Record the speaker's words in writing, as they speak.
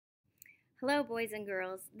Hello boys and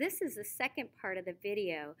girls. This is the second part of the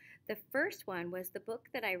video. The first one was the book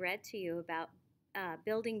that I read to you about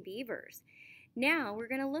building beavers. Now we're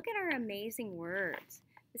going to look at our amazing words.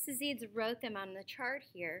 Mrs. Eads wrote them on the chart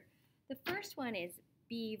here. The first one is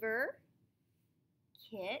beaver,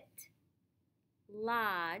 kit,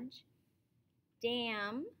 lodge,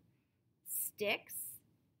 dam, sticks,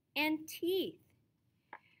 and teeth.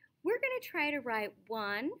 We're going to try to write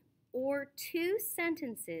one or two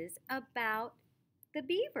sentences about the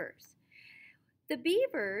beavers. The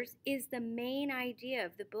beavers is the main idea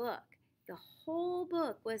of the book. The whole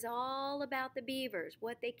book was all about the beavers,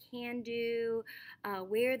 what they can do,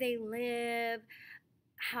 where they live,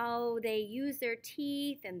 how they use their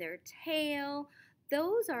teeth and their tail.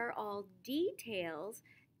 Those are all details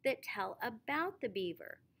that tell about the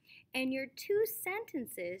beaver. And your two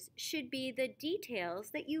sentences should be the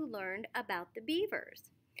details that you learned about the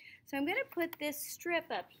beavers. So I'm going to put this strip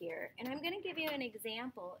up here, and I'm going to give you an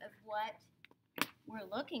example of what we're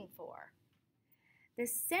looking for. The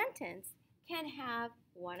sentence can have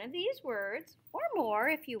one of these words, or more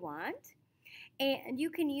if you want, and you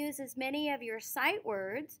can use as many of your sight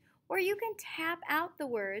words, or you can tap out the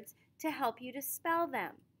words to help you to spell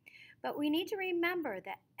them. But we need to remember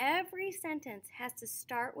that every sentence has to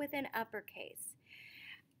start with an uppercase.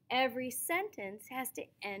 Every sentence has to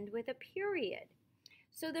end with a period.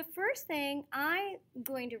 So the first thing I'm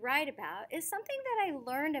going to write about is something that I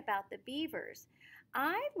learned about the beavers.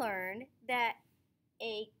 I learned that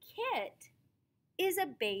a kit is a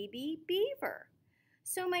baby beaver.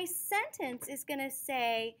 So my sentence is going to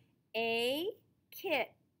say, a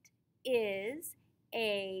kit is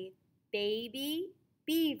a baby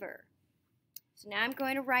beaver. So now I'm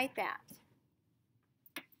going to write that.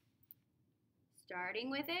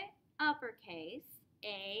 Starting with it, uppercase,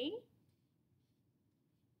 a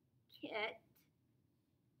kit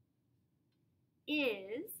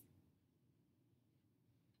is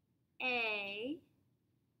a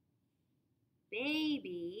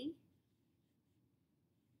baby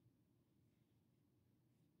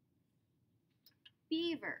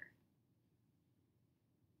beaver.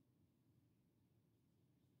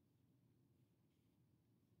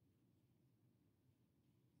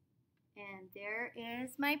 And there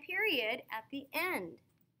is my period at the end.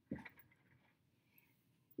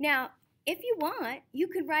 Now, if you want, you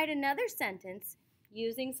could write another sentence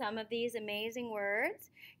using some of these amazing words.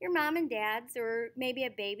 Your mom and dad's or maybe a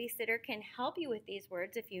babysitter can help you with these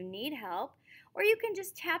words if you need help, or you can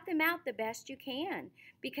just tap them out the best you can,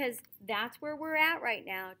 because that's where we're at right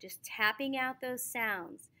now, just tapping out those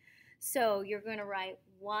sounds. So you're going to write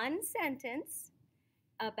one sentence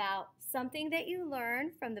about something that you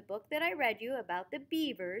learned from the book that I read you about the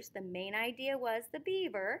beavers. The main idea was the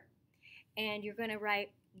beaver. And you're going to write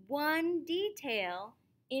one detail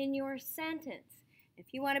in your sentence. If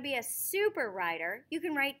you want to be a super writer, you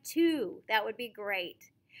can write two. That would be great.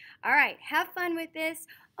 All right, have fun with this.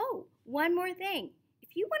 Oh, one more thing.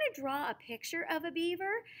 If you want to draw a picture of a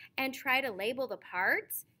beaver and try to label the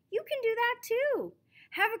parts, you can do that too.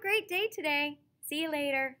 Have a great day today. See you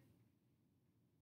later.